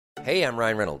Hey, I'm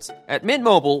Ryan Reynolds. At Mint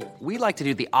Mobile, we like to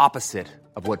do the opposite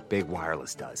of what Big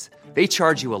Wireless does. They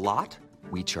charge you a lot,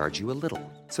 we charge you a little.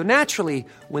 So naturally,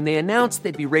 when they announced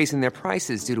they'd be raising their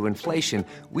prices due to inflation,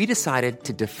 we decided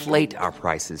to deflate our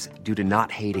prices due to not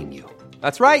hating you.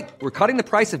 That's right. We're cutting the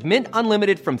price of Mint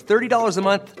Unlimited from $30 a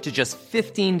month to just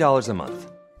 $15 a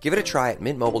month. Give it a try at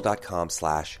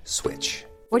mintmobile.com/switch.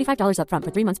 $45 up front for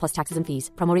 3 months plus taxes and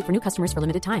fees. Promo rate for new customers for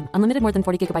limited time. Unlimited more than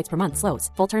 40 gigabytes per month. Slows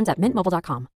full terms at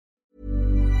mintmobile.com.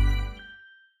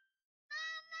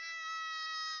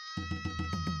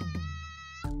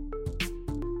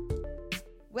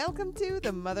 Welcome to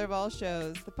The Mother of All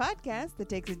Shows, the podcast that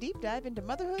takes a deep dive into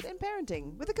motherhood and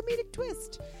parenting with a comedic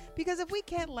twist. Because if we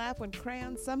can't laugh when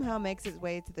crayon somehow makes its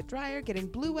way to the dryer, getting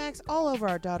blue wax all over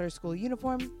our daughter's school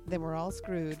uniform, then we're all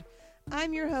screwed.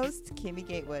 I'm your host, Kimmy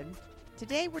Gatewood.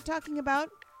 Today we're talking about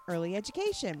early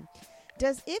education.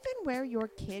 Does if and where your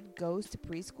kid goes to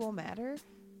preschool matter?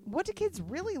 What do kids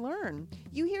really learn?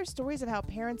 You hear stories of how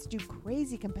parents do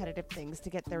crazy competitive things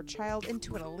to get their child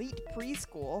into an elite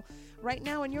preschool. Right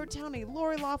now in your town, a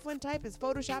Lori Loughlin type is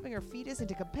photoshopping her fetus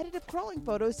into competitive crawling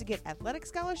photos to get athletic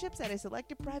scholarships at a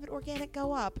selected private organic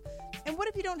co-op. And what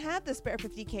if you don't have the spare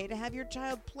 $50K to have your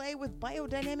child play with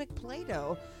biodynamic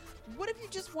Play-Doh? What if you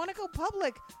just want to go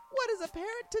public? What is a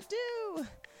parent to do?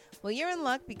 Well, you're in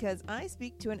luck because I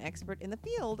speak to an expert in the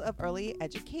field of early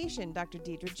education, Dr.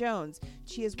 Deidre Jones.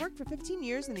 She has worked for 15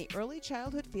 years in the early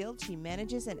childhood field. She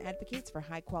manages and advocates for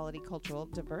high-quality, cultural,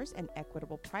 diverse, and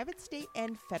equitable private, state,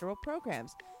 and federal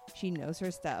programs. She knows her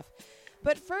stuff.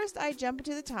 But first, I jump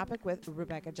into the topic with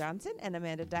Rebecca Johnson and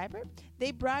Amanda Diber.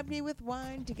 They bribed me with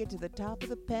wine to get to the top of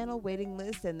the panel waiting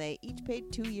list, and they each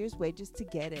paid 2 years' wages to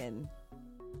get in.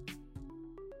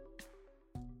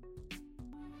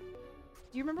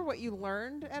 Do you remember what you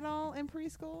learned at all in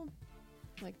preschool?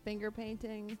 Like finger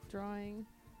painting, drawing,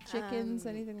 chickens,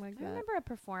 anything like that? I remember a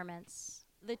performance.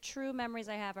 The true memories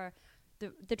I have are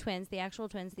the twins, the actual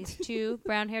twins, these two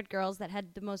brown-haired girls that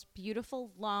had the most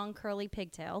beautiful, long, curly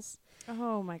pigtails.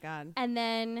 Oh, my God. And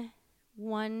then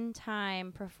one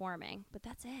time performing. But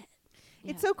that's it.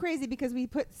 It's so crazy because we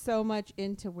put so much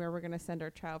into where we're going to send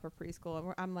our child for preschool.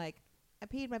 And I'm like, I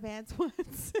peed my pants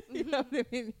once. You know what I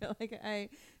mean? Like, I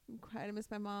cried to miss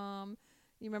my mom.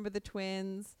 You remember the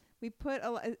twins? We put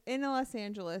in Los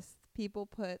Angeles, people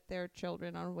put their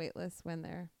children on wait lists when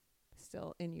they're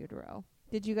still in utero.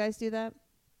 Did you guys do that?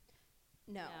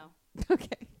 No.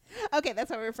 Okay,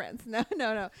 that's why we're friends. No.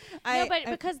 But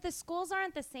because the schools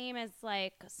aren't the same as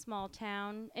like a small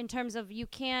town in terms of you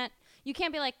can't be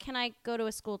like, can I go to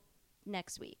a school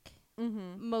next week?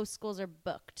 Mm-hmm. Most schools are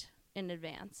booked in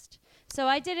advance. So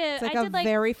I did it. It's like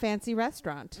very fancy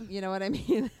restaurant. You know what I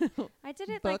mean? I did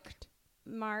it booked. like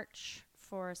March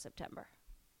for September.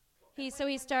 He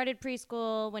started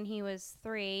preschool when he was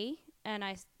 3, and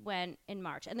I went in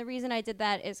March. And the reason I did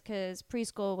that is because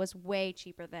preschool was way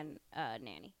cheaper than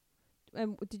nanny.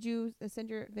 Did you send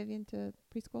your Vivian to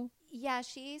preschool? Yeah,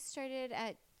 she started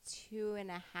at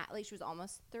 2.5. Like she was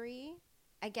almost 3.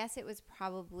 I guess it was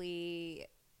probably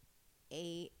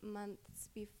 8 months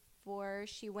before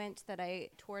she went that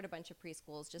I toured a bunch of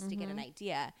preschools just to get an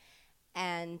idea.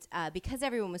 And because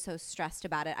everyone was so stressed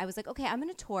about it, I was like, okay, I'm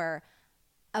going to tour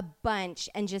a bunch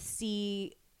and just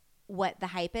see what the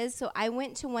hype is. So I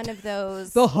went to one of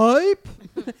those. The hype?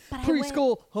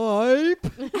 Preschool hype?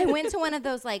 I went to one of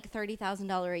those like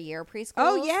 $30,000 a year preschools.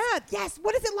 Oh, yeah. Yes.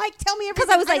 What is it like? Tell me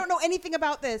everything. I don't know anything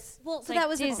about this. Well, so like that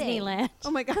was Disneyland. Oh,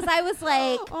 my God. Because I was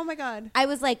like. Oh, my God. I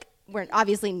was like, we're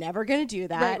obviously never going to do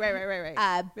that. Right.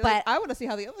 But like, I want to see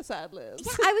how the other side lives.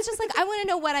 Yeah, I was just like, I want to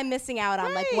know what I'm missing out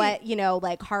on. Like what,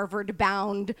 like Harvard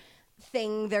bound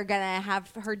thing they're going to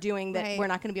have her doing that we're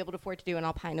not going to be able to afford to do and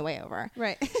I'll pine away over.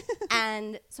 Right.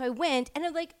 And so I went and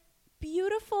it like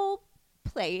beautiful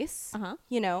place,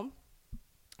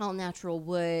 all natural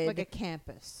wood. Like a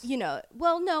campus.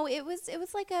 Well, no, it was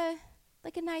like a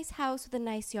nice house with a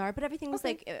nice yard, but everything was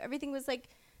like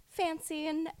fancy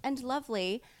and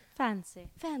lovely. Fancy,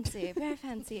 very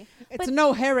fancy. It's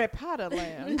no Harry Potter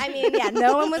land. I mean, yeah,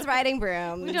 no one was riding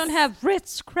brooms. We don't have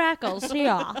Ritz crackles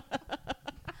here.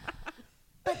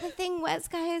 But the thing was,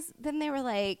 guys, then they were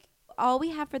like, all we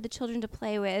have for the children to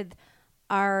play with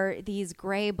are these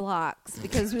gray blocks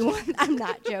because we want. I'm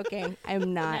not joking.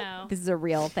 I'm not. No. This is a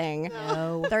real thing.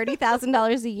 No.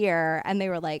 $30,000 a year, and they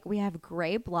were like, we have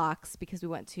gray blocks because we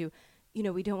want to.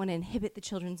 We don't want to inhibit the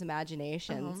children's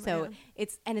imagination. So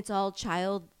it's all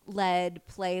child-led,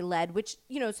 play-led, which,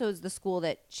 so is the school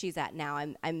that she's at now.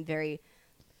 I'm very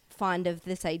fond of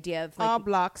this idea of like all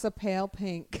blocks are pale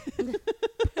pink.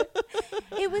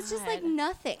 It was just like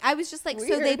nothing. I was just like, so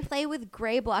they Weird. play with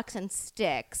gray blocks and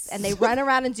sticks, and they run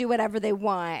around and do whatever they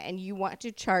want, and you want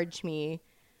to charge me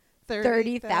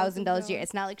 $30,000 a year.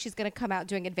 It's not like she's going to come out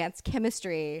doing advanced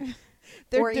chemistry.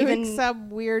 They're or doing even some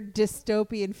weird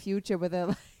dystopian future with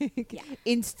a like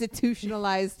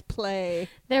institutionalized play.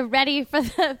 They're ready for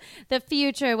the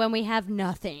future when we have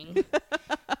nothing.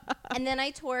 And then I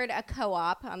toured a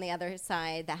co-op on the other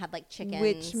side that had like chickens,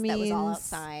 Which that was all means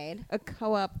outside. A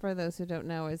co-op, for those who don't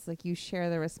know, is like you share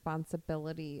the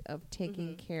responsibility of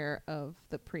taking care of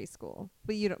the preschool,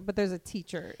 but you don't. But there's a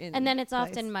teacher in, And then it's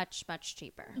place. often much, much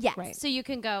cheaper. Yes. Right. So you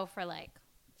can go for like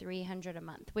 $300 a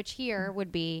month, which here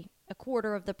would be a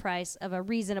quarter of the price of a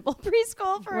reasonable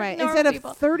preschool for right normal instead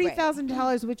people. of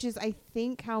 $30,000, which is I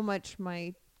think how much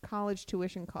my college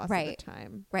tuition cost at Right. the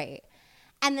time. Right.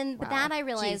 And then with that I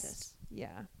realized Jesus.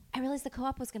 Yeah. the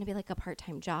co-op was going to be like a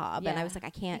part-time job, and I was like, I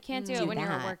You can't can't do it when you're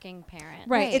a that. working parent.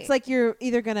 Right. It's Right. like you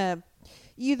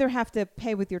either have to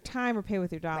pay with your time or pay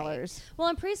with your dollars. Well,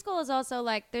 and preschool is also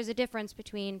like there's a difference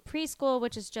between preschool,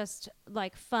 which is just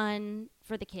like fun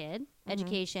for the kid,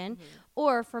 education,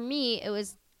 or for me, it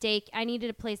was I needed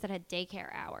a place that had daycare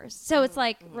hours. So it's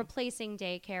like replacing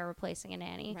daycare, replacing a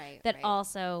nanny. Right, that right.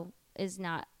 also is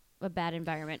not a bad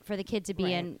environment for the kid to be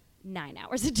Right. in 9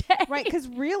 hours a day. Right, because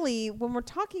really, when we're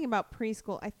talking about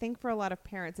preschool, I think for a lot of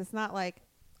parents, it's not like,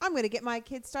 I'm going to get my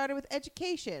kids started with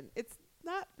education. It's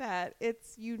not that.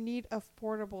 It's you need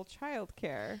affordable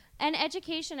childcare. And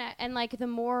education and like the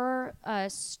more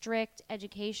strict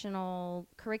educational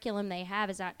curriculum they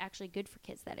have is not actually good for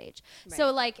kids that age.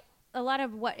 So like a lot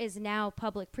of what is now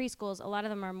public preschools, a lot of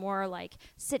them are more like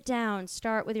sit down,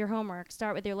 start with your homework,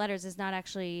 start with your letters is not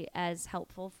actually as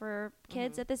helpful for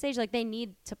kids at this age. Like they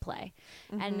need to play.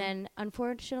 And then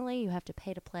unfortunately you have to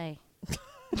pay to play.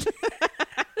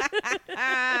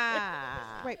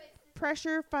 Right.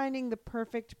 Pressure finding the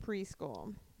perfect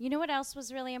preschool. You know what else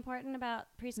was really important about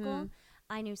preschool?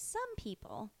 I knew some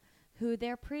people who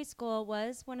their preschool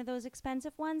was one of those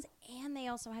expensive ones, and they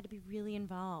also had to be really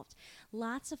involved.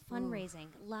 Lots of fundraising,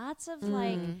 lots of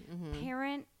like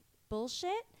parent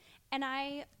bullshit, and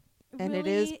I And it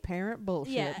is parent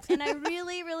bullshit. yeah, and I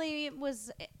really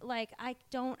was like, I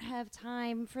don't have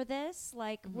time for this.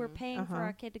 Like, we're paying for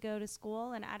our kid to go to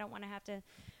school, and I don't want to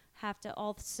have to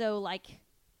also like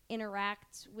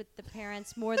interact with the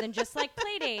parents more than just like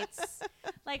play dates.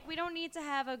 Like, we don't need to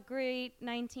have a great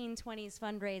 1920s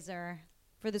fundraiser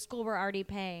for the school we're already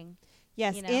paying.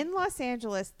 Yes, you know? in Los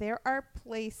Angeles, there are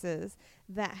places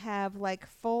that have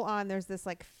full on, there's this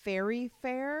like fairy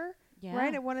fair, Yeah.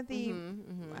 right? At one of the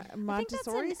I think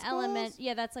Montessori that's an schools.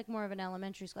 Yeah, that's like more of an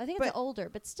elementary school. I think But it's older,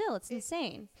 but still, it's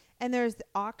insane. And there's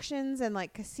auctions and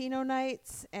like casino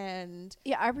nights and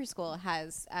Yeah, our preschool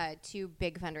has 2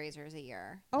 big fundraisers a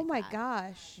year. oh like my that.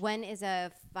 gosh. One is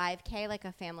a 5K, like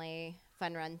a family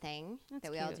fun run thing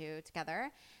that we all cute. do together.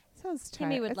 Sounds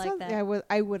Timmy would like that. Yeah,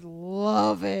 I would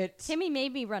love it. Timmy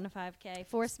made me run a 5K,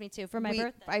 forced me to for my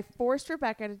birthday. I forced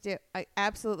Rebecca to do. I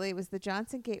absolutely. It was the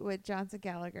Johnson Gatewood Johnson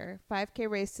Gallagher 5K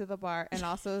race to the bar, and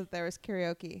also there was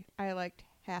karaoke. I liked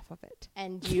half of it.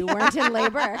 And you weren't in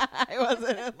labor. I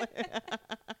wasn't.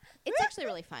 It's actually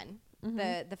really fun,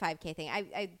 the 5K thing.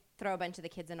 I throw a bunch of the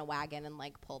kids in a wagon and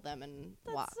like pull them and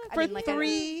walk. For I mean, like,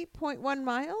 3.1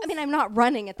 miles. I mean, I'm not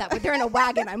running at that, but they're in a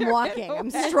wagon. I'm walking. I'm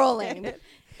strolling.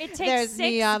 It takes There's 6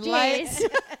 neon days. lights.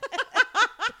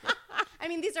 I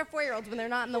mean, these are 4-year-olds. When they're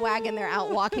not in the wagon, they're out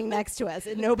walking next to us,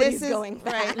 and nobody's This is going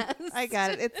fast. right. I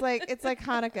got it. It's like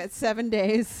Hanukkah. It's 7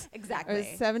 days. Exactly.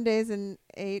 Or 7 days and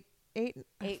eight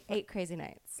Eight crazy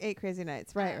nights. crazy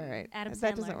nights. Right. Adam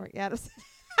That Sandler. doesn't work. Yeah.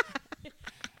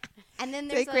 And then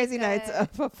there's 8 crazy like nights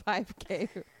of a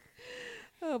 5K.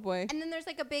 Oh boy. And then there's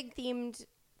like a big themed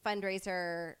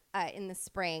fundraiser in the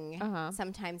spring.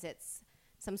 Sometimes it's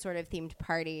some sort of themed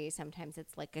party. Sometimes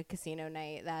it's like a casino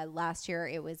night. Last year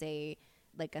it was a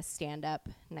stand-up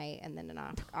night and then an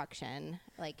auction.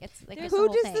 Like it's like Who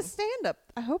does thing. the stand-up?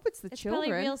 I hope it's the It's children.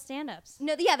 probably real stand-ups.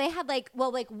 No, yeah, they had like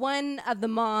one of the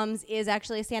moms is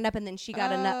actually a stand-up, and then she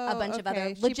got a bunch of other okay.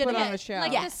 She put legitimate on a show.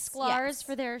 Like Yes, the Sklars yes.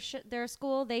 for their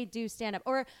school, they do stand-up.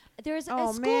 Or there's a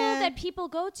Oh, school man. that people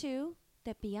go to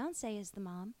that Beyonce is the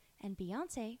mom, and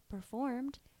Beyonce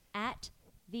performed at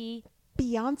the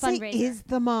Beyonce fundraiser. is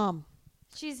the mom.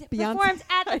 She's Beyonce- performed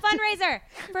at the fundraiser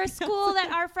for a school that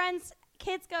our friends'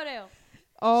 kids go to.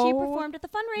 Oh, She performed at the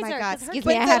fundraiser. my God. 'cause her Excuse kids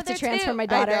me, I go have to there transfer too. my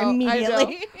daughter I know.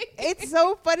 immediately. It's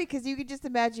so funny because you can just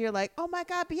imagine you're like, oh my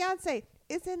God, Beyonce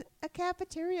is in a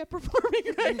cafeteria performing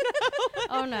right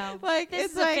now. Oh no! Like, this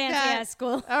it's is like a fancy that. ass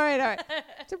school. All right.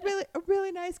 It's a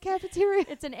really nice cafeteria.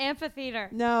 It's an amphitheater.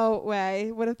 No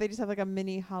way. What if they just have like a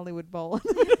mini Hollywood Bowl in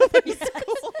the middle of their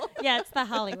school? Yeah, it's the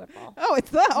Hollywood Bowl. Oh, it's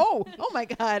that. Oh my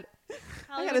God.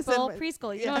 Hollywood send Bowl my-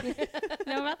 preschool. You yeah.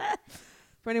 know about that?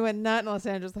 For anyone not in Los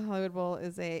Angeles, the Hollywood Bowl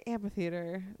is a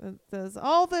amphitheater that does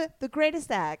all the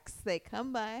greatest acts. They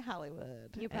come by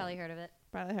Hollywood. You probably heard of it.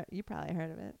 You probably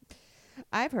heard of it.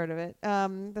 I've heard of it.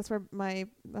 That's where my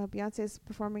Beyonce is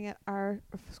performing at our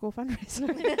school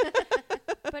fundraiser.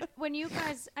 But when you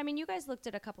guys looked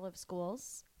at a couple of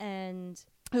schools and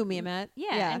Who, me and Matt?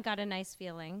 and got a nice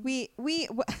feeling.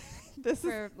 This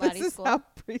For is Laddie's school. how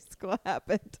preschool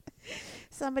happened.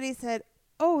 Somebody said,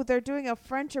 "Oh, they're doing a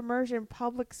French immersion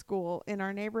public school in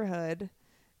our neighborhood.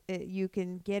 You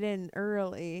can get in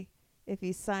early if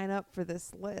you sign up for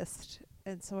this list."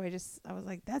 And so I was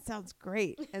like, "That sounds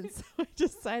great." And so I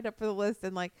just signed up for the list.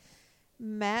 And like,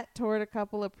 Matt toured a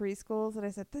couple of preschools, and I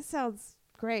said, "This sounds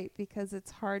great because it's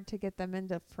hard to get them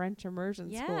into French immersion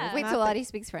Yeah. schools." Wait, Not so that- Lottie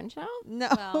speaks French now? No,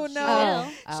 Well, she no.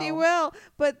 will. She Oh. will.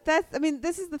 But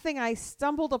this is the thing. I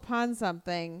stumbled upon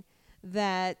something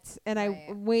and I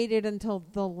Right. waited until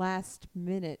the last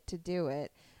minute to do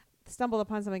it. Stumbled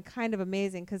upon something kind of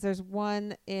amazing because there's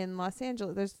one in Los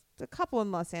Angeles. There's a couple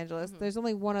in Los Angeles. There's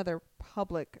only one other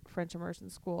public French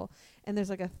immersion school, and there's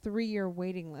like a 3-year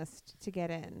waiting list to get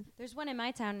in. There's one in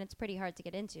my town and it's pretty hard to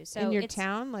get into. So in your it's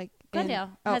town, like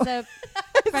Glendale oh. has a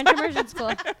French immersion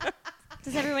school.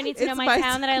 Does everyone need to know It's my my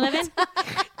town that I live in?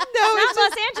 No, Not it's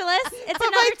Los Angeles. It's but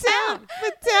another town.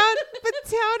 But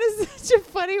town is such a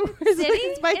funny word. City?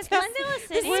 It's my Is town. Glendale a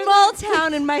city? Small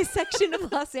town in my section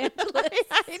of Los Angeles.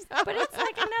 I know. But it's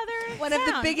like another One of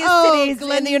the town. biggest Oh, cities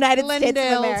in the United States of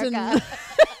Glendaleton. America.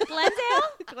 Glendale?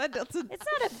 Glendaleton. It's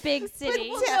not a big But city.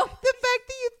 the fact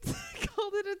that you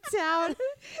called it a town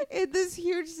in this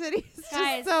huge city is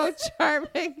Guys. just so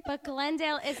charming. But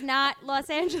Glendale is not Los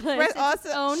Angeles. Right, It's also-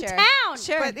 its own Sure. town.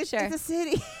 Sure, But it's sure. a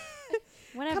city.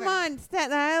 Whatever. Come on,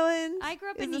 Staten Island. I grew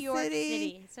up is in a New York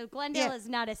City, so Glendale Yeah. is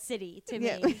not a city to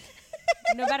Yeah. me.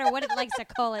 No matter what it likes to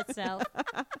call itself.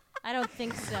 I don't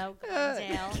think so,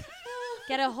 Glendale.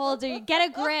 Get a hold of you. Get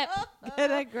a grip. Get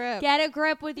a grip. Get a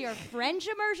grip with your French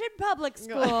immersion public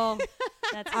school.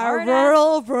 That's Our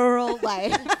hard rural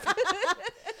life.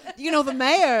 You know, the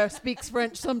mayor speaks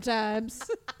French sometimes.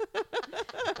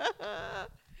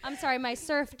 I'm sorry, my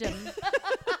serfdom.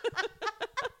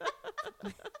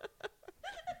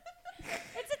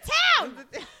 It's a town.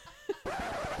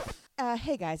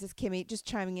 Hey guys, it's Kimmy just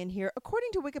chiming in here.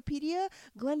 According to Wikipedia,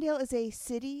 Glendale is a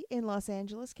city in Los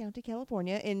Angeles County,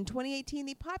 California. In 2018,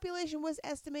 the population was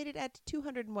estimated at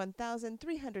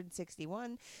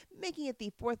 201,361, making it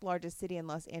the 4th largest city in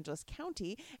Los Angeles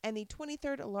County and the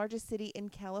 23rd largest city in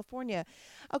California.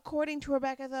 According to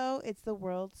Rebecca, though, it's the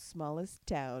world's smallest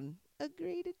town.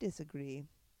 Agree to disagree.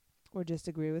 Or just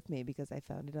agree with me because I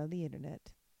found it on the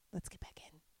internet. Let's get back in.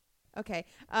 Okay.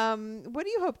 What do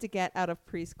you hope to get out of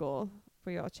preschool for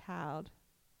your child?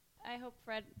 I hope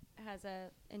Fred has a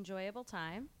enjoyable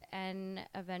time and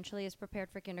eventually is prepared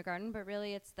for kindergarten, but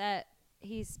really it's that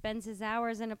he spends his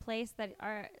hours in a place that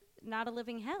are not a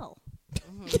living hell.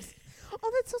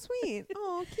 Oh, that's so sweet.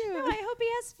 Oh, cute. No, I hope he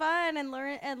has fun and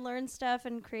learn stuff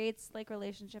and creates like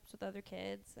relationships with other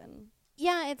kids and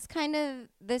Yeah, it's kind of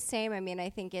the same. I mean, I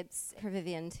think it's for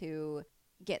Vivian to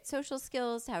get social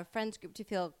skills, to have a friends group, to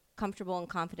feel comfortable and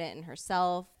confident in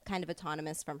herself, kind of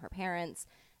autonomous from her parents.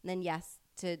 And then, yes,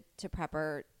 to prep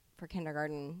her for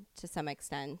kindergarten to some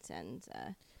extent, and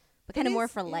but kind of more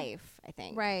for life, I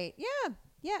think. Right. Yeah.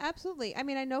 Yeah, absolutely. I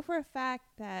mean, I know for a fact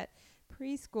that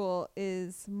preschool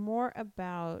is more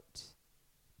about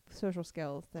social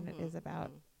skills than it is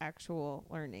about actual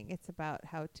learning. It's about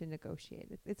how to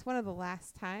negotiate. It's one of the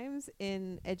last times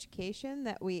in education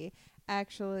that we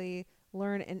actually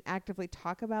learn and actively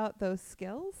talk about those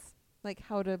skills, like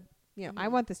how to, I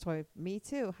want this toy. Me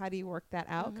too. How do you work that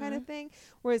out, kind of thing?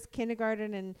 Whereas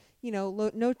kindergarten and,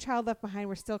 No Child Left Behind,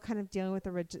 we're still kind of dealing with the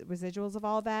residuals of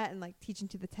all that and like teaching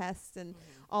to the test and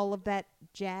all of that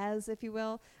jazz, if you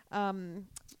will.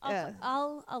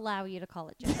 I'll allow you to call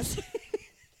it jazz.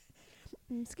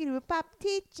 Skidoo bop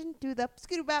teaching to the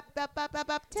skidoo bop bop bop bop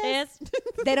bop test.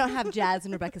 They don't have jazz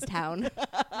in Rebecca's town. No,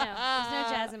 there's no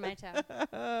jazz in my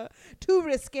town. Too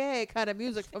risque kind of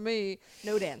music for me.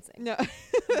 No dancing. No.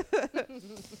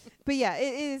 But yeah,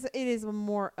 it is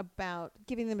more about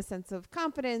giving them a sense of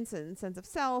confidence and sense of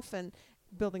self and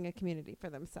building a community for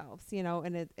themselves,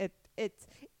 and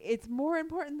it's more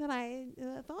important than I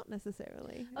thought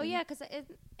necessarily. Oh yeah, because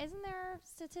isn't there a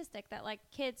statistic that like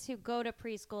kids who go to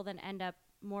preschool then end up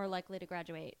more likely to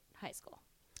graduate high school?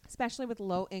 Especially with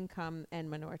low income and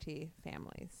minority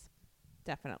families.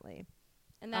 Definitely.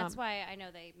 And that's why I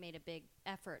know they made a big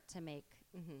effort to make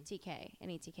TK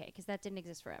and ETK because that didn't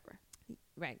exist forever.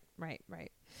 Right.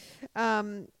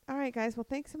 All right, guys. Well,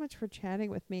 thanks so much for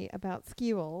chatting with me about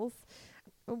schools.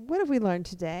 What have we learned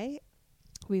today?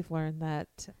 We've learned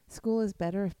that school is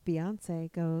better if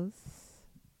Beyonce goes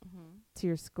to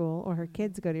your school or her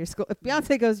kids go to your school. If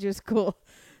Beyonce goes to your school,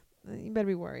 you better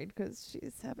be worried because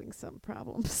she's having some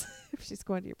problems if she's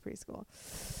going to your preschool.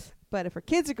 But if her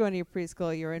kids are going to your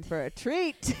preschool, you're in for a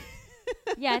treat.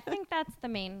 Yeah, I think that's the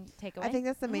main takeaway. I think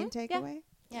that's the main takeaway.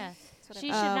 Yeah. She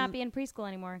should not be in preschool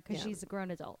anymore because she's a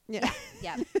grown adult. Yeah.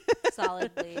 Yeah,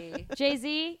 solidly.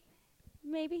 Jay-Z,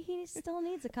 maybe he still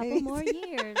needs a couple more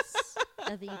years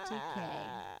of ETK.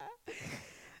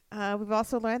 We've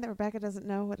also learned that Rebecca doesn't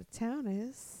know what a town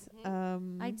is.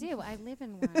 I do. I live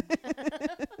in one.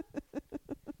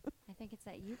 I think it's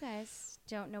that you guys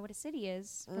don't know what a city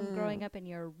is from growing up in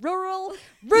your rural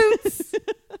roots.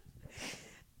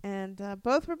 And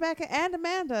both Rebecca and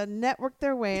Amanda networked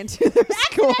their way into their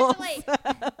schools.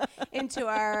 Into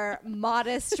our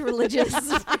modest religious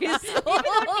preschool. Even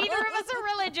though neither of us are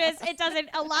religious, it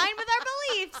doesn't align with our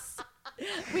beliefs.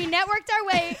 We networked our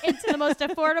way into the most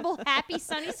affordable, happy,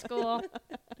 sunny school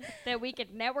that we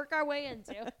could network our way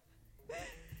into.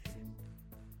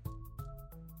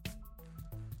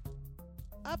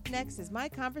 Up next is my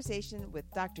conversation with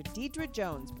Dr. Deidre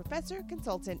Jones, professor,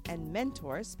 consultant, and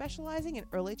mentor specializing in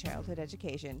early childhood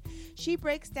education. She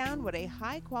breaks down what a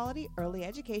high-quality early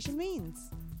education means.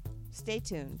 Stay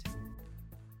tuned.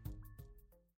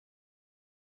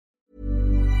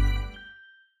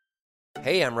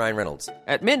 Hey, I'm Ryan Reynolds.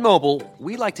 At Mint Mobile,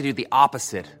 we like to do the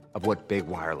opposite of what Big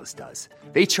Wireless does.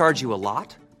 They charge you a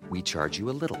lot, we charge you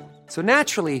a little. So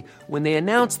naturally, when they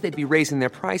announced they'd be raising their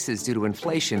prices due to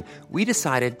inflation, we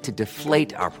decided to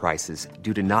deflate our prices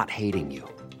due to not hating you.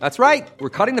 That's right. We're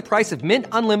cutting the price of Mint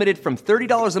Unlimited from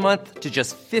 $30 a month to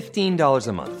just $15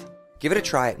 a month. Give it a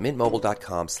try at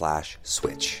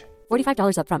mintmobile.com/switch.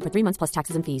 $45 up front for 3 months plus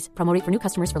taxes and fees. Promo rate for new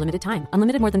customers for limited time.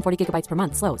 Unlimited more than 40 gigabytes per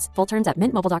month. Slows full terms at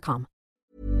mintmobile.com.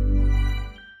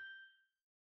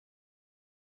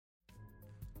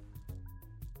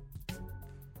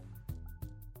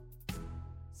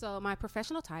 So my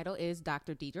professional title is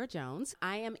Dr. Deidre Jones.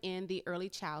 I am in the early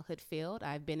childhood field.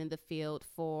 I've been in the field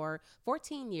for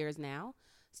 14 years now.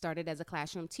 Started as a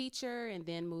classroom teacher and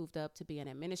then moved up to be an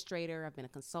administrator. I've been a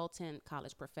consultant,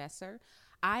 college professor.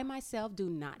 I myself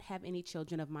do not have any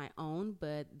children of my own,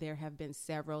 but there have been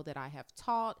several that I have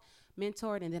taught,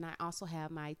 mentored, and then I also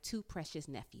have my 2 precious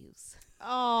nephews.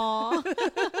 Aw.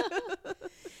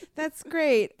 That's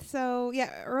great. So,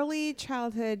 yeah, early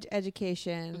childhood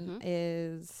education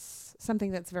is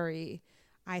something that's very,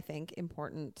 I think,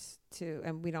 important to,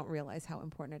 and we don't realize how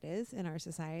important it is in our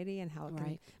society and how it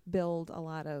can build a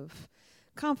lot of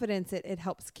confidence. It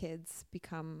helps kids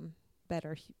become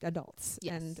better adults,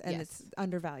 and it's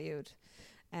undervalued.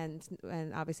 And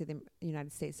obviously the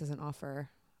United States doesn't offer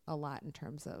a lot in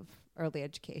terms of early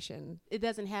education. It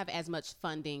doesn't have as much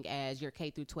funding as your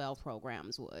K through 12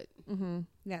 programs would.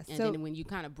 Yes. And so then when you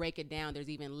kind of break it down, there's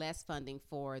even less funding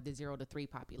for the 0 to 3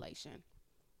 population.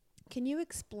 can you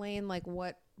explain like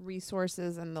what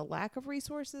resources and the lack of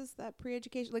resources that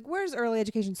pre-education, like where does early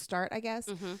education start, I guess?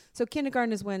 So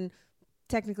kindergarten is when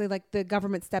technically like the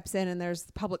government steps in and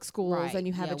there's public schools and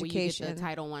you have education. You get the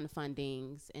Title I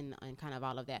fundings and kind of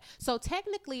all of that. So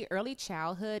technically early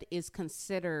childhood is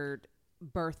considered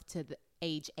birth to the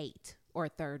age 8 or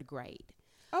 3rd grade.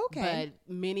 Okay.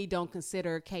 But many don't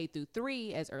consider K through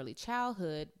 3 as early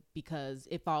childhood because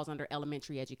it falls under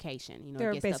elementary education. You know,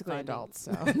 they're it gets basically the funding. adults.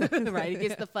 So. Right. It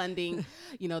gets the funding,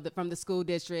 you know, from the school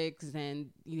districts,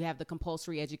 and you have the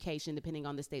compulsory education depending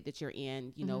on the state that you're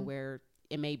in, you know, where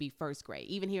it may be 1st grade.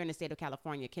 Even here in the state of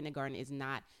California, kindergarten is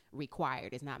not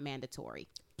required. It's not mandatory.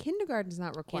 Kindergarten is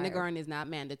not required. Kindergarten is not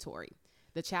mandatory.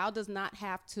 The child does not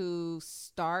have to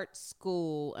start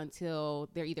school until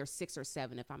they're either 6 or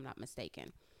 7, if I'm not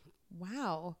mistaken.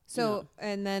 Wow. So,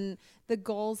 and then the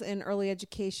goals in early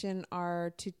education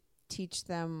are to teach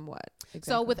them what?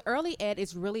 Exactly? So with early ed,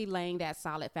 it's really laying that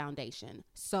solid foundation.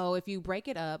 So if you break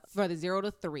it up for the 0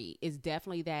 to 3, it's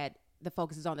definitely that the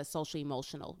focus is on the social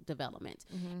emotional development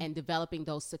and developing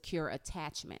those secure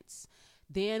attachments.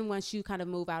 Then once you kind of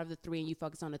move out of the 3 and you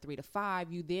focus on the 3 to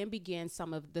 5, you then begin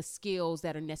some of the skills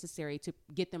that are necessary to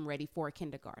get them ready for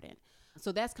kindergarten.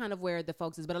 So that's kind of where the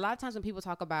focus is. But a lot of times when people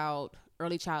talk about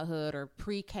early childhood or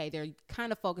pre-K, they're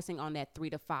kind of focusing on that 3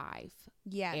 to 5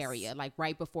 area, like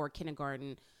right before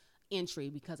kindergarten entry,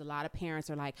 because a lot of parents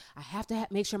are like, I have to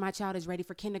make sure my child is ready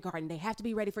for kindergarten. They have to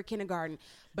be ready for kindergarten.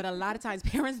 But a lot of times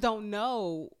parents don't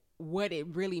know what it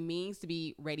really means to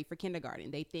be ready for kindergarten.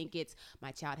 They think it's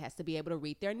my child has to be able to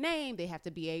read their name. They have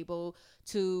to be able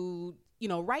to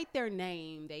write their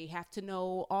name. They have to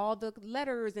know all the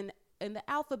letters and the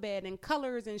alphabet and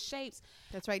colors and shapes.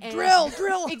 That's right. And Drill.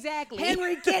 Exactly.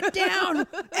 Henry, get down.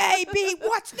 A, B,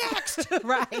 what's next?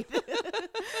 Right.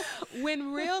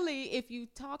 When really, if you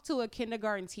talk to a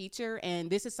kindergarten teacher,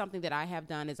 and this is something that I have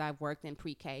done as I've worked in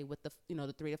pre-K with the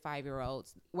 3 to 5 year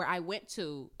olds, where I went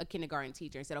to a kindergarten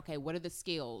teacher and said, okay, what are the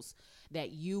skills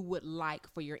that you would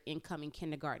like for your incoming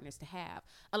kindergartners to have?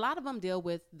 A lot of them deal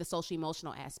with the social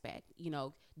emotional aspect.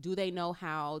 Do they know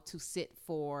how to sit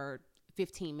for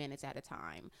 15 minutes at a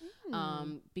time?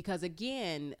 Because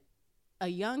again, a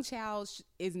young child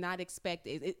is not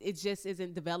expected. It just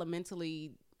isn't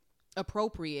developmentally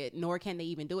appropriate, nor can they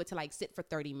even do it to like sit for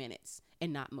 30 minutes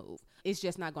and not move. It's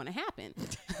just not going to happen.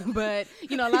 But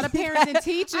a lot of parents and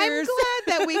teachers, I'm glad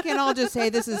that we can all just say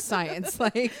this is science.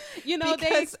 Like, they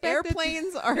because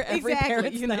airplanes are every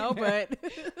parent's nightmare.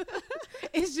 but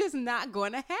it's just not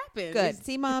going to happen. Good.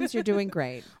 See, moms, you're doing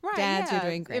great. Right, Dads, you're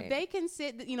doing great. If they can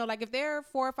sit, like if they're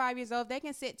 4 or 5 years old, they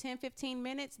can sit 10, 15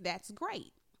 minutes. That's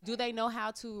great. Do they know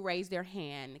how to raise their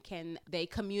hand? Can they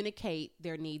communicate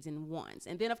their needs and wants?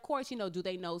 And then, of course, do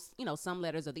they know, some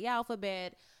letters of the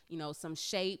alphabet, some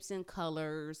shapes and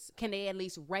colors? Can they at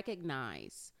least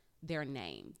recognize their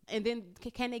name? And then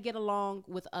can they get along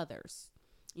with others?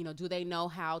 Do they know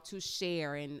how to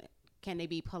share, and can they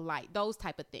be polite? Those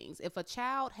type of things. If a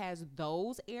child has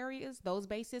those areas, those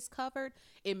bases covered,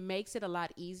 it makes it a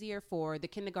lot easier for the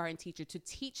kindergarten teacher to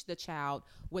teach the child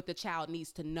what the child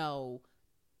needs to know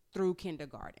through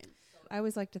kindergarten. I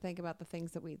always like to think about the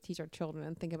things that we teach our children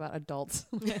and think about adults.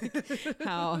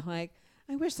 How I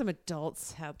wish some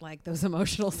adults had like those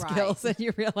emotional skills, and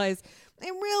you realize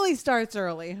it really starts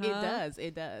early. Huh?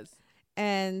 It does.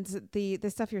 And the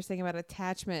stuff you're saying about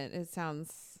attachment, it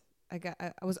sounds.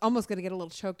 I was almost going to get a little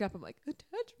choked up. I'm like,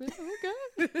 attachment? Oh,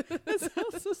 God. That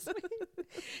sounds so sweet.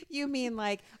 You mean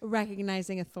like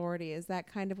recognizing authority? Is that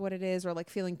kind of what it is? Or like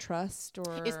feeling trust?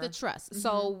 Or It's the trust.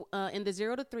 So in the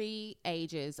 0 to 3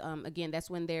 ages, again, that's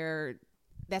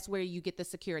where you get the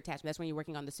secure attachment. That's when you're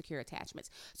working on the secure attachments.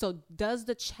 So does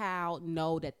the child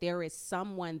know that there is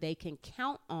someone they can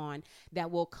count on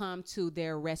that will come to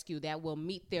their rescue, that will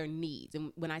meet their needs?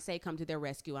 And when I say come to their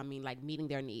rescue, I mean like meeting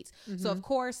their needs. So of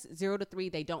course, 0 to 3,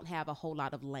 they don't have a whole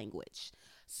lot of language.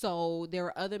 So there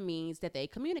are other means that they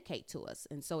communicate to us.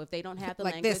 And so if they don't have the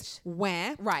like language. This,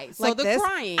 wah, right. So like the this,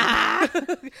 crying.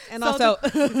 And so also.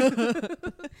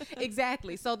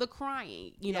 Exactly. So the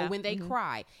crying, when they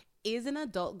cry, is an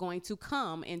adult going to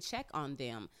come and check on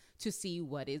them to see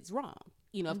what is wrong?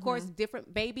 Of course,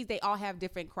 different babies, they all have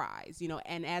different cries,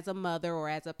 and as a mother or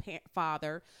as a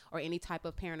father or any type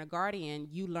of parent or guardian,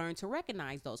 you learn to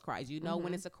recognize those cries.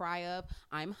 When it's a cry of,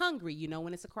 I'm hungry.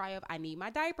 When it's a cry of, I need my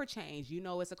diaper changed.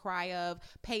 It's a cry of,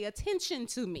 pay attention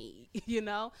to me,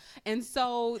 And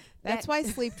so that's why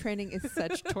sleep training is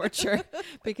such torture,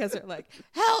 because they're like,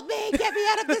 help me, get me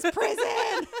out of this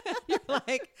prison. You're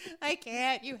like, I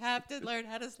can't. You have to learn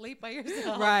how to sleep by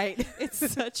yourself. Right.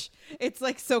 It's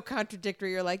like so contradictory.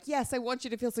 You're like, yes, I want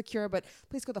you to feel secure, but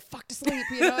please go the fuck to sleep.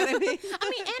 You know what I mean?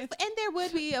 And there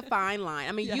would be a fine line.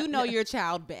 I mean, your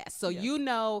child best. So you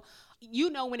know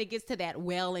when it gets to that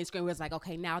wailing scream where it's like,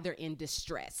 okay, now they're in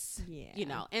distress.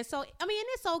 Yeah. And so, and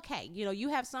it's okay. You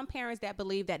have some parents that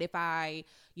believe that if I,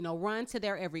 run to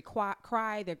their every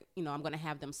cry, they're, I'm going to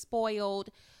have them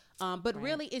spoiled. But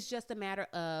really, it's just a matter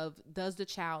of, does the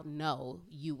child know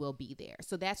you will be there?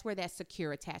 So that's where that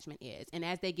secure attachment is. And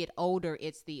as they get older,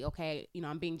 it's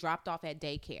I'm being dropped off at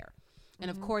daycare. And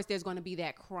of course, there's going to be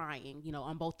that crying,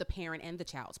 on both the parent and the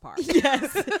child's part.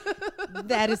 Yes,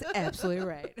 that is absolutely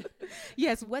right.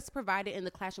 Yes, what's provided in the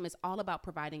classroom is all about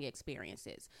providing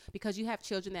experiences, because you have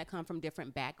children that come from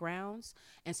different backgrounds.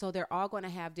 And so they're all going to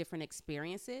have different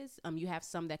experiences. You have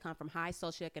some that come from high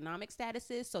socioeconomic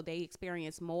statuses, so they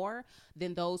experience more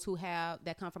than those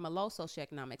that come from a low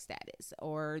socioeconomic status,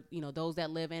 or, those that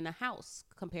live in a house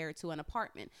compared to an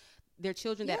apartment. They're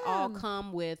children that all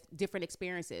come with different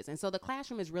experiences. And so the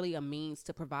classroom is really a means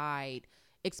to provide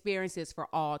experiences for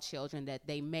all children that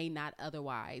they may not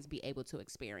otherwise be able to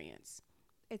experience.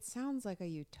 It sounds like a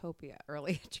utopia,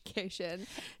 early education. And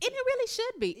it really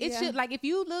should be. It should, like, if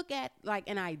you look at like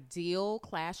an ideal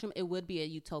classroom, it would be a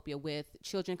utopia with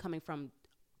children coming from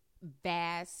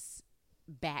vast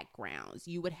backgrounds.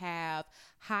 You would have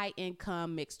high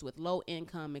income mixed with low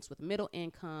income, mixed with middle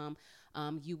income.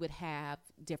 You would have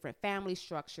different family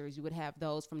structures. You would have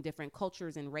those from different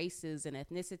cultures and races and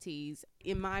ethnicities.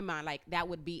 In my mind, like, that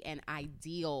would be an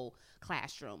ideal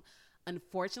classroom.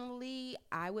 Unfortunately,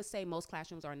 I would say most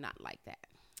classrooms are not like that.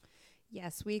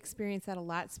 Yes, we experience that a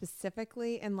lot,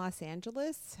 specifically in Los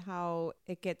Angeles, how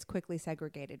it gets quickly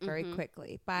segregated very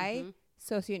quickly by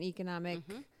socioeconomic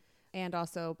and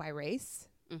also by race.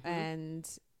 And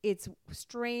it's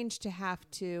strange to have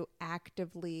to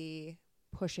actively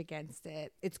push against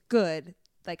it. It's good.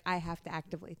 Like, I have to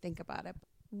actively think about it.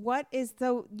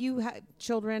 You have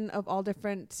children of all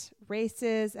different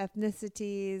races,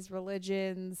 ethnicities,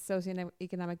 religions,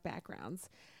 socioeconomic backgrounds.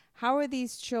 How are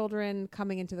these children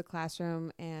coming into the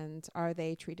classroom, and are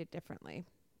they treated differently?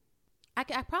 I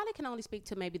probably can only speak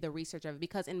to maybe the research of it,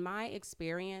 because in my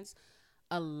experience,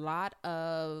 a lot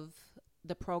of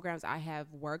the programs I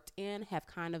have worked in have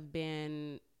kind of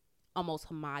been almost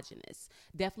homogenous,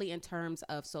 definitely in terms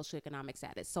of socioeconomic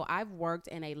status. So I've worked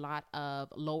in a lot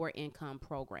of lower income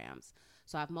programs.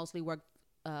 So I've mostly worked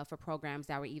for programs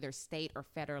that were either state or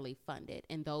federally funded,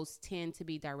 and those tend to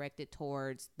be directed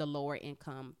towards the lower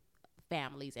income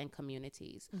families and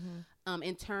communities.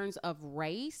 In terms of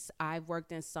race, I've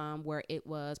worked in some where it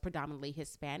was predominantly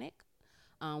Hispanic,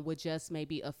 with just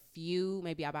maybe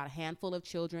about a handful of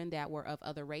children that were of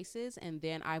other races. And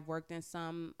then I've worked in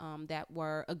some that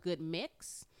were a good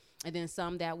mix, and then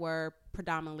some that were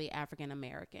predominantly African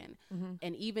American.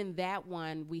 And even that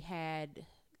one, we had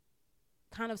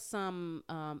kind of some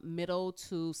middle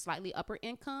to slightly upper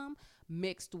income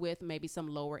mixed with maybe some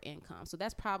lower income. So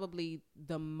that's probably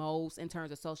the most, in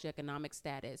terms of socioeconomic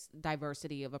status,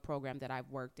 diversity of a program that I've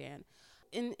worked in.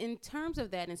 In terms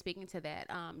of that, and speaking to that,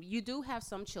 you do have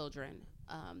some children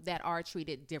that are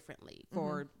treated differently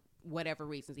for whatever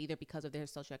reasons, either because of their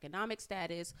socioeconomic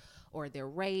status or their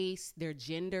race, their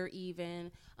gender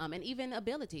even, and even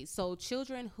abilities. So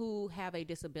children who have a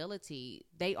disability,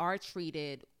 they are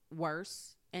treated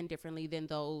worse and differently than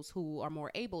those who are more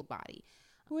able-bodied.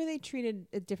 Who are they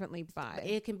treated differently by?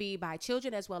 It can be by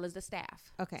children as well as the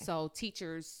staff. Okay. So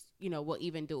teachers, will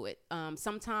even do it.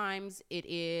 Sometimes it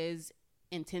is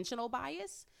intentional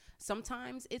bias.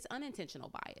 Sometimes it's unintentional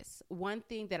bias. One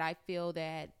thing that I feel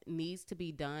that needs to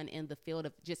be done in the field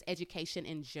of just education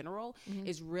in general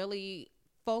is really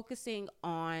focusing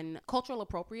on cultural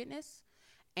appropriateness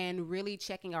and really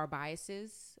checking our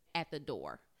biases at the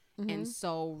door. And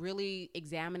so really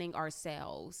examining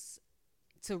ourselves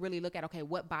to really look at, okay,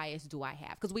 what bias do I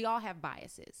have? Because we all have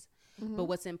biases. But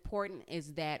what's important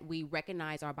is that we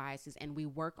recognize our biases and we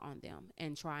work on them,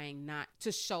 and trying not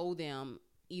to show them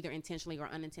either intentionally or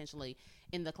unintentionally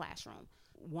in the classroom.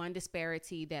 One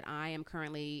disparity that I am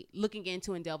currently looking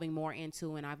into and delving more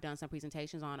into, and I've done some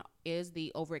presentations on, is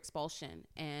the overexpulsion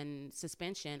and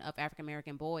suspension of African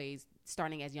American boys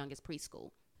starting as young as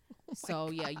preschool.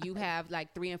 You have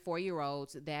like 3 and 4 year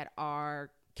olds that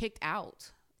are kicked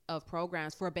out of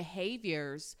programs for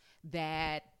behaviors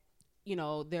that,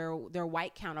 their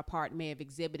white counterpart may have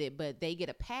exhibited, but they get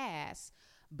a pass.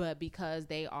 But because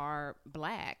they are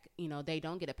Black, they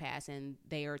don't get a pass, and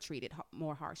they are treated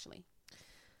more harshly.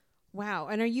 Wow.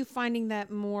 And are you finding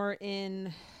that more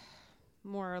in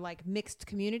more like mixed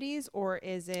communities, or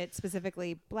is it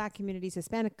specifically Black communities,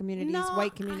 Hispanic communities,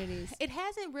 white communities? It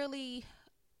hasn't really,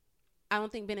 I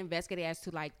don't think, been investigated as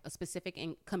to like a specific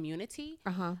community.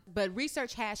 But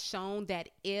research has shown that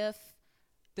if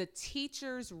the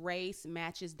teacher's race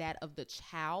matches that of the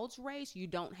child's race, you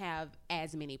don't have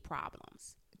as many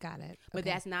problems. Got it. But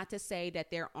that's not to say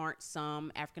that there aren't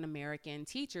some African-American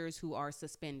teachers who are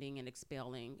suspending and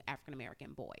expelling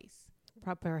African-American boys.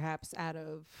 Perhaps out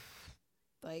of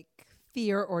like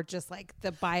fear, or just like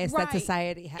the bias that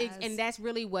society has. And that's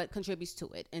really what contributes to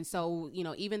it. And so,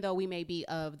 even though we may be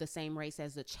of the same race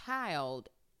as the child,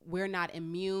 we're not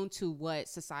immune to what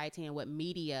society and what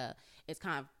media is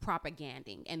kind of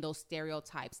propaganding, and those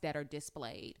stereotypes that are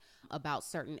displayed about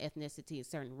certain ethnicities,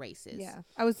 certain races. Yeah.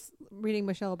 I was reading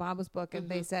Michelle Obama's book, and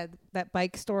they said that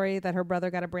bike story, that her brother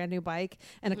got a brand new bike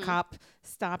and a cop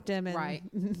stopped him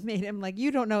and made him like,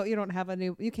 you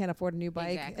can't afford a new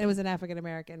bike. Exactly. And it was an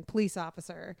African-American police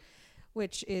officer,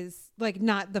 which is like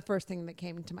not the first thing that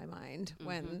came to my mind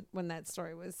when that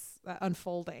story was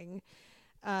unfolding.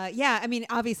 I mean,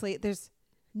 obviously there's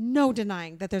no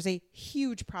denying that there's a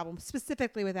huge problem,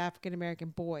 specifically with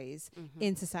African-American boys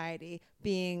in society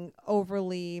being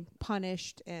overly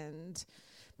punished and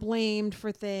blamed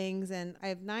for things. And I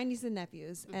have 9 nieces and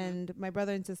nephews, and my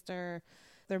brother and sister,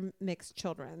 they're mixed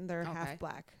children. They're half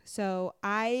Black. So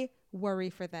I worry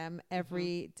for them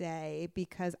every day,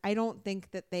 because I don't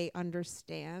think that they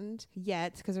understand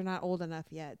yet, because they're not old enough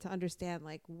yet to understand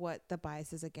like what the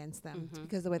bias is against them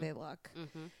because of the way they look.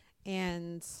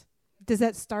 And does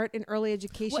that start in early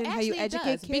education? Well, how you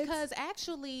educate kids? Because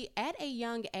actually at a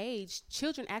young age,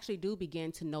 children actually do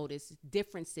begin to notice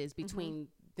differences between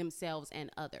themselves and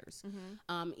others.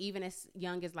 Even as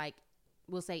young as, like,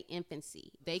 we'll say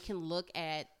infancy, they can look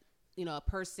at, you know, a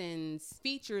person's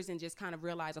features and just kind of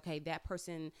realize, okay, that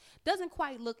person doesn't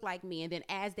quite look like me. And then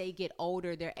as they get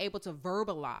older, they're able to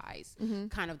verbalize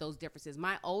kind of those differences.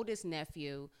 My oldest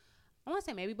nephew, I want to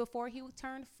say maybe before he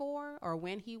turned 4 or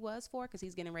when he was 4, because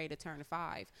he's getting ready to turn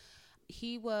 5,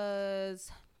 he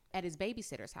was at his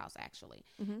babysitter's house, actually,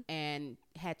 and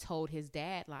had told his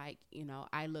dad, like, you know,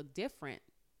 I look different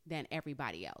than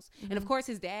everybody else. And of course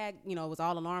his dad, you know, was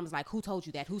all alarmed, was like, who told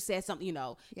you that? Who said something, you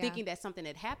know, thinking that something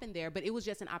had happened there. But it was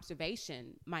just an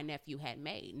observation my nephew had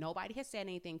made. Nobody had said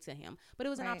anything to him, but it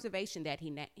was an observation that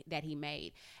he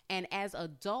made. And as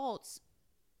adults,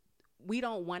 we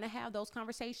don't want to have those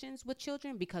conversations with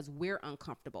children because we're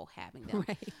uncomfortable having them.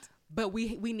 But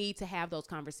we need to have those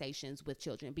conversations with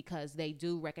children because they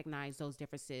do recognize those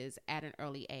differences at an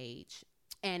early age.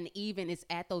 And even it's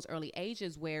at those early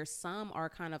ages where some are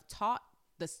kind of taught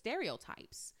the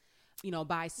stereotypes, you know,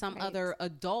 by some other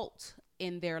adult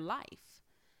in their life.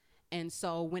 And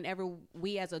so whenever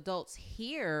we as adults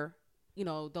hear, you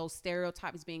know, those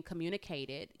stereotypes being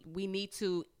communicated, we need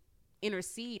to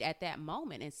intercede at that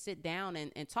moment and sit down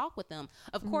and talk with them,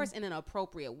 of course, in an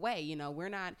appropriate way. You know,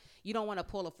 you don't want to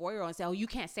pull a 4-year-old and say, oh, you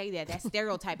can't say that. That's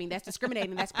stereotyping. That's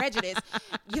discriminating. That's prejudice.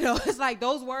 You know, it's like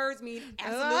those words mean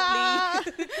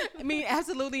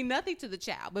absolutely nothing to the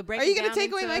child. But are you going to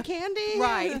take away my candy?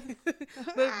 Right.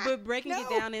 but breaking it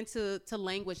down into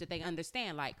language that they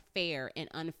understand, like fair and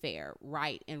unfair,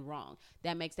 right and wrong,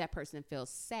 that makes that person feel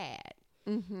sad.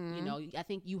 You know, I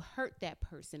think you hurt that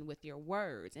person with your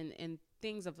words and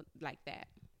things of like that.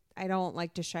 I don't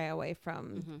like to shy away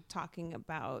from talking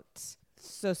about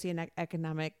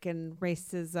socioeconomic and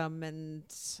racism and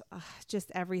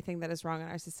just everything that is wrong in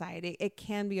our society. It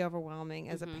can be overwhelming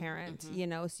as a parent, you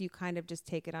know, so you kind of just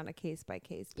take it on a case by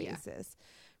case basis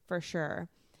for sure.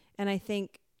 And I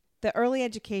think the early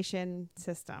education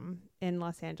system in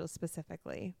Los Angeles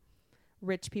specifically,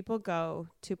 rich people go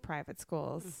to private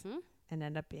schools and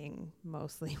end up being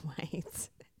mostly white.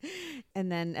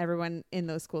 And then everyone in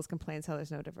those schools complains how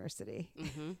there's no diversity.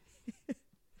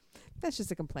 That's just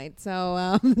a complaint.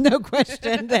 So no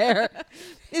question there.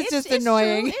 It's just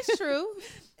annoying. It's true.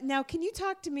 Now, can you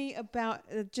talk to me about,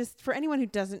 just for anyone who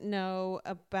doesn't know,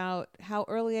 about how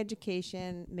early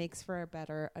education makes for a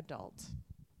better adult?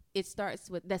 It starts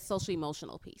with that social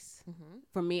emotional piece.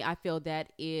 For me, I feel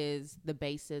that is the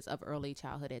basis of early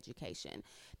childhood education.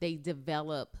 They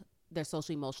develop their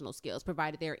social emotional skills,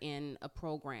 provided they're in a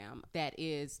program that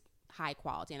is high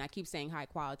quality. And I keep saying high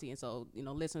quality. And so, you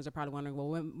know, listeners are probably wondering,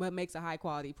 well, what makes a high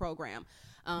quality program?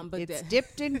 But it's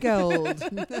dipped in gold.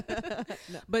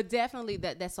 But definitely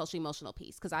that social emotional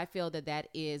piece, because I feel that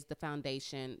is the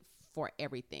foundation for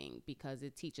everything, because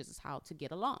it teaches us how to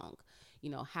get along, you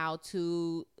know, how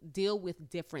to deal with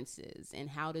differences and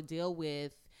how to deal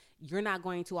with, you're not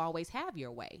going to always have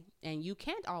your way and you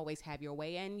can't always have your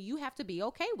way, and you have to be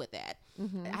okay with that.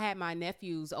 I had my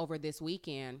nephews over this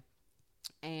weekend,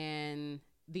 and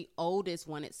the oldest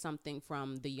wanted something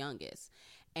from the youngest,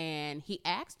 and he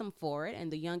asked them for it,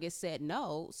 and the youngest said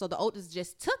no. So the oldest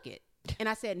just took it. And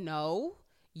I said, no,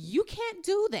 you can't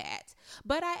do that.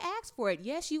 But I asked for it.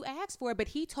 Yes, you asked for it, but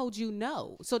he told you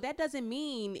no. So that doesn't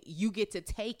mean you get to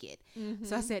take it.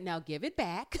 So I said, now give it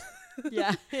back.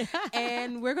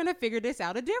 And we're going to figure this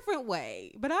out a different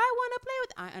way. But I want to play with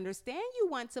it. I understand you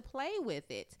want to play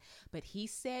with it, but he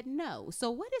said no.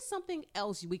 So what is something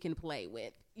else we can play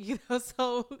with? You know,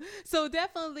 so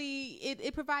definitely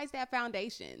it provides that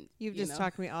foundation. You've just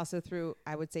talked me also through,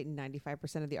 I would say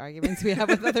 95% of the arguments we have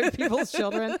with other people's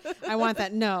children. I want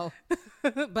that. No,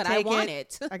 but I want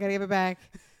it. I got to give it back.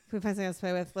 Can we find something else to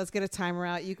play with? Let's get a timer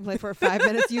out. You can play for 5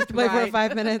 minutes. You have to play for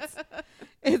 5 minutes.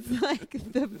 It's like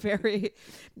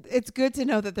it's good to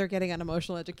know that they're getting an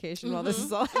emotional education while this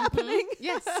is all happening.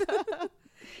 Yes.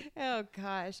 Oh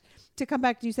gosh. To come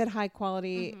back, you said high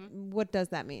quality. What does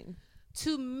that mean?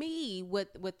 To me,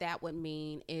 what that would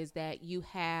mean is that you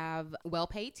have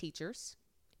well-paid teachers.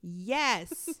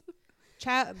 Yes.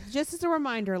 Just as a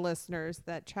reminder, listeners,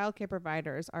 that childcare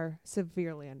providers are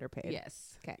severely underpaid.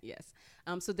 Yes. Okay. Yes.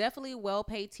 So definitely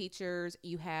well-paid teachers.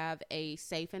 You have a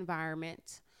safe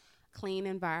environment, clean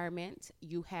environment.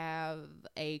 You have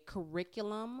a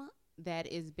curriculum that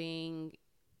is being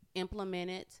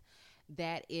implemented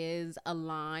that is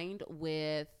aligned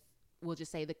with, we'll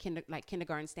just say, the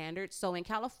kindergarten standards. So in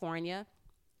California,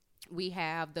 we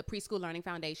have the preschool learning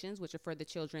foundations, which are for the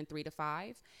children 3 to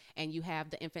 5, and you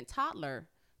have the infant toddler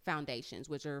foundations,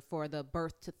 which are for the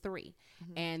birth to 3.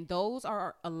 And those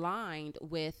are aligned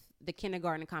with the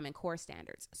kindergarten Common Core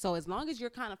standards. So as long as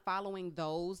you're kind of following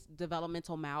those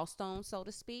developmental milestones, so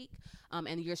to speak,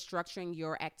 and you're structuring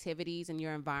your activities and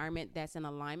your environment that's in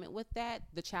alignment with that,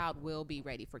 the child will be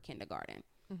ready for kindergarten.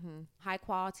 High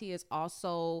quality is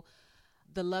also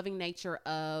the loving nature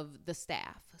of the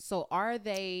staff. So are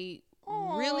they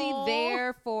really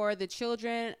there for the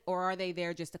children, or are they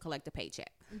there just to collect a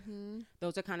paycheck?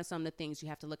 Those are kind of some of the things you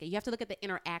have to look at. You have to look at the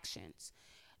interactions.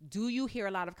 Do you hear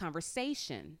a lot of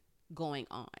conversation going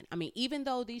on? I mean, even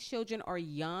though these children are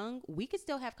young, we could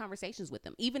still have conversations with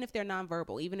them, even if they're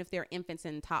nonverbal, even if they're infants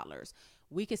and toddlers.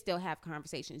 We could still have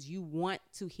conversations. You want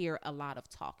to hear a lot of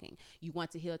talking. You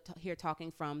want to hear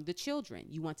talking from the children.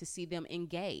 You want to see them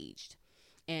engaged,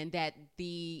 and that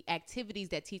the activities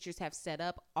that teachers have set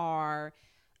up are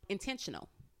intentional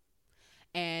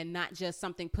and not just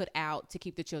something put out to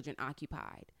keep the children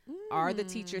occupied. Are the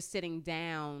teachers sitting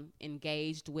down,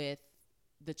 engaged with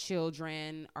the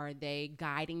children? Are they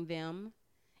guiding them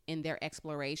in their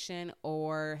exploration,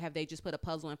 or have they just put a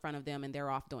puzzle in front of them and they're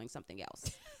off doing something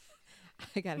else?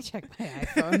 I gotta check my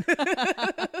iPhone.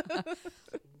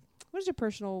 What is your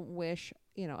personal wish,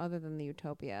 other than the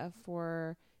utopia,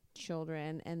 for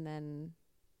children, and then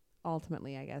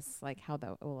ultimately, I guess, like how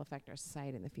that will affect our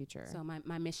society in the future? So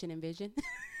my mission and vision.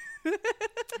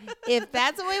 If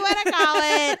that's what we want to call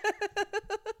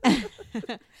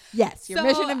it. Yes, your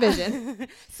mission and vision.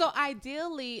 So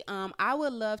ideally, I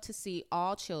would love to see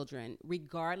all children,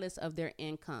 regardless of their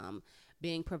income,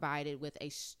 being provided with a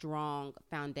strong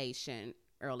foundation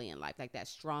early in life, like that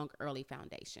strong early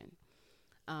foundation.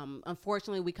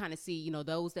 Unfortunately, we kind of see,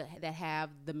 those that have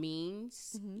the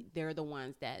means, they're the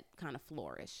ones that kind of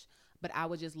flourish. But I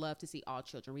would just love to see all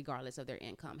children, regardless of their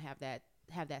income, have that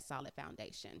solid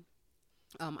foundation.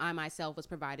 I myself was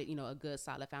provided, a good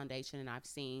solid foundation, and I've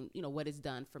seen, what it's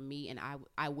done for me, and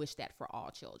I wish that for all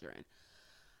children.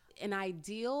 An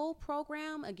ideal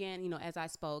program, again, as I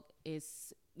spoke,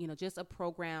 is, just a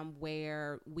program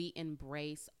where we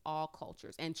embrace all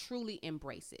cultures and truly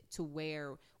embrace it, to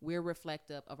where we're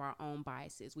reflective of our own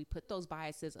biases. We put those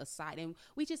biases aside and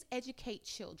we just educate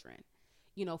children,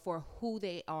 for who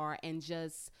they are, and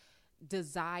just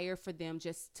desire for them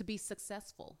just to be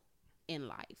successful in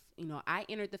life. I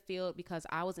entered the field because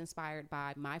I was inspired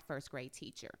by my first grade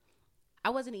teacher. I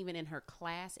wasn't even in her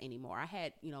class anymore. I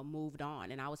had, moved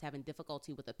on, and I was having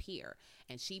difficulty with a peer,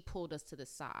 and she pulled us to the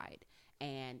side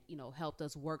and, helped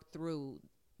us work through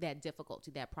that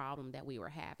difficulty, that problem that we were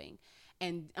having.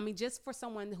 And I mean, just for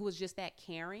someone who was just that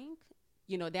caring,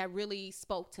 that really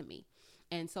spoke to me.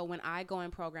 And so when I go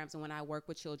in programs and when I work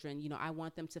with children, I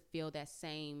want them to feel that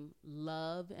same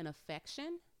love and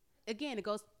affection. Again, it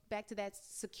goes back to that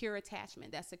secure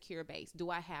attachment, that secure base. Do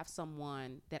I have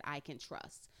someone that I can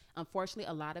trust? Unfortunately,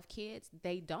 a lot of kids,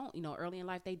 they don't, early in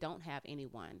life, they don't have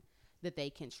anyone that they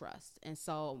can trust. And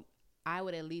so I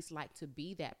would at least like to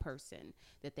be that person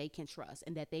that they can trust,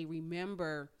 and that they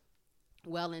remember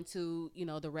well into,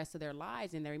 the rest of their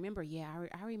lives. And they remember,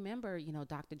 I remember,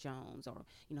 Dr. Jones, or,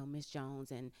 Miss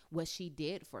Jones, and what she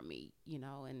did for me,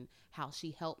 and how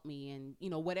she helped me, and,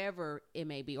 whatever it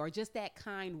may be, or just that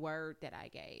kind word that I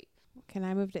gave. Can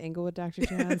I move to Inglewood, Dr.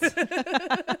 Jones?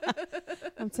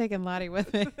 I'm taking Lottie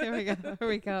with me. Here we go. Here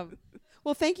we come.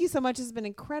 Well, thank you so much. It's been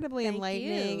incredibly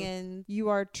enlightening, and you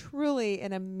are truly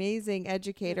an amazing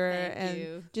educator. Thank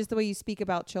you. Just the way you speak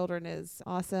about children is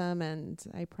awesome. And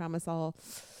I promise I'll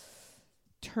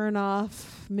turn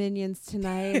off Minions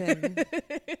tonight and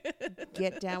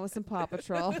get down with some Paw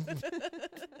Patrol.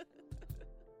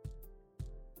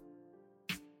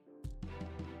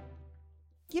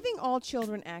 Giving all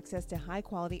children access to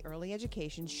high-quality early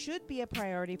education should be a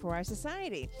priority for our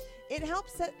society. It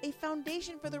helps set a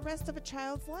foundation for the rest of a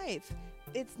child's life.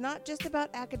 It's not just about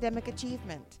academic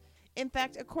achievement. In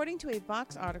fact, according to a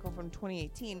Vox article from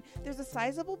 2018, there's a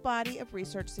sizable body of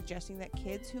research suggesting that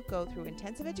kids who go through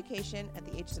intensive education at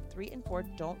the ages of 3 and 4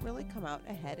 don't really come out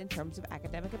ahead in terms of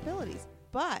academic abilities.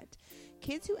 But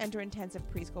kids who enter intensive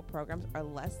preschool programs are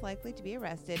less likely to be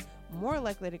arrested, more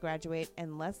likely to graduate,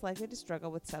 and less likely to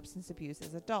struggle with substance abuse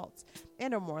as adults,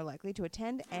 and are more likely to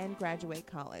attend and graduate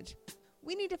college.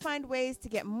 We need to find ways to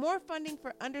get more funding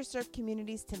for underserved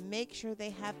communities to make sure they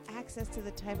have access to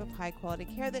the type of high-quality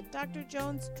care that Dr.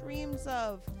 Jones dreams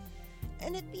of.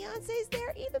 And if Beyonce's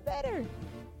there, even better.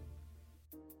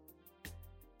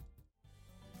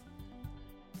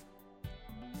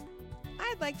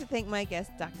 I'd like to thank my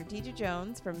guest, Dr. Deidre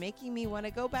Jones, for making me want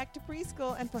to go back to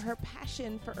preschool and for her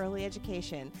passion for early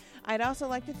education. I'd also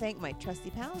like to thank my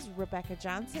trusty pals, Rebecca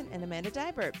Johnson and Amanda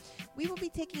Dybert. We will be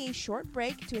taking a short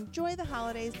break to enjoy the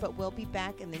holidays, but we'll be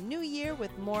back in the new year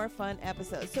with more fun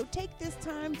episodes. So take this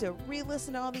time to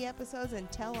re-listen to all the episodes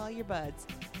and tell all your buds.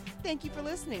 Thank you for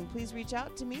listening. Please reach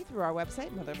out to me through our website,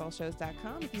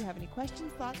 motherofallshows.com, if you have any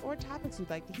questions, thoughts, or topics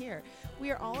you'd like to hear. We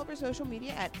are all over social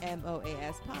media at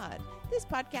MOASPod. This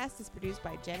podcast is produced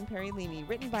by Jen Perry Leamy,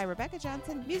 written by Rebecca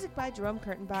Johnson, music by Jerome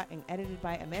Kurtenbach, and edited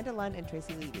by Amanda Lund and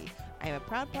Tracy Levy. I am a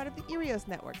proud part of the Erios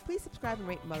Network. Please subscribe and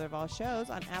rate Mother of All Shows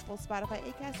on Apple, Spotify,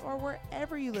 Acast, or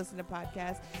wherever you listen to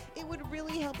podcasts. It would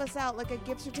really help us out, like a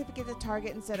gift certificate to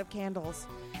Target instead of candles.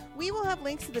 We will have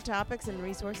links to the topics and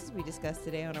resources we discussed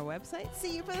today on our website.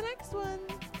 See you for the next one,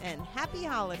 and happy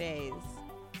holidays.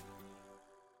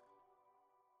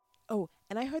 Oh,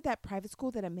 and I heard that private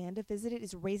school that Amanda visited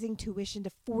is raising tuition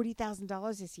to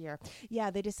 $40,000 this year. Yeah,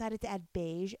 they decided to add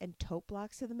beige and taupe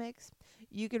blocks to the mix.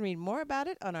 You can read more about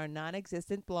it on our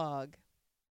non-existent blog.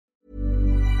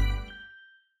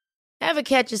 Ever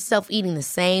catch yourself eating the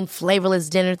same flavorless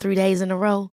dinner 3 days in a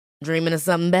row? Dreaming of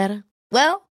something better?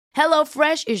 Well,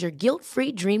 HelloFresh is your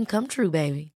guilt-free dream come true,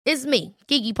 baby. It's me,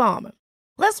 Keke Palmer.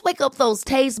 Let's wake up those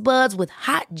taste buds with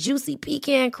hot, juicy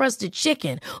pecan-crusted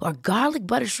chicken or garlic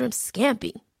butter shrimp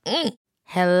scampi.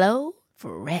 Hello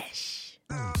Fresh.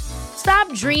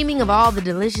 Stop dreaming of all the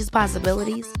delicious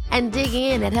possibilities and dig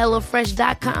in at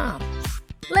HelloFresh.com.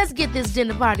 Let's get this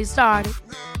dinner party started.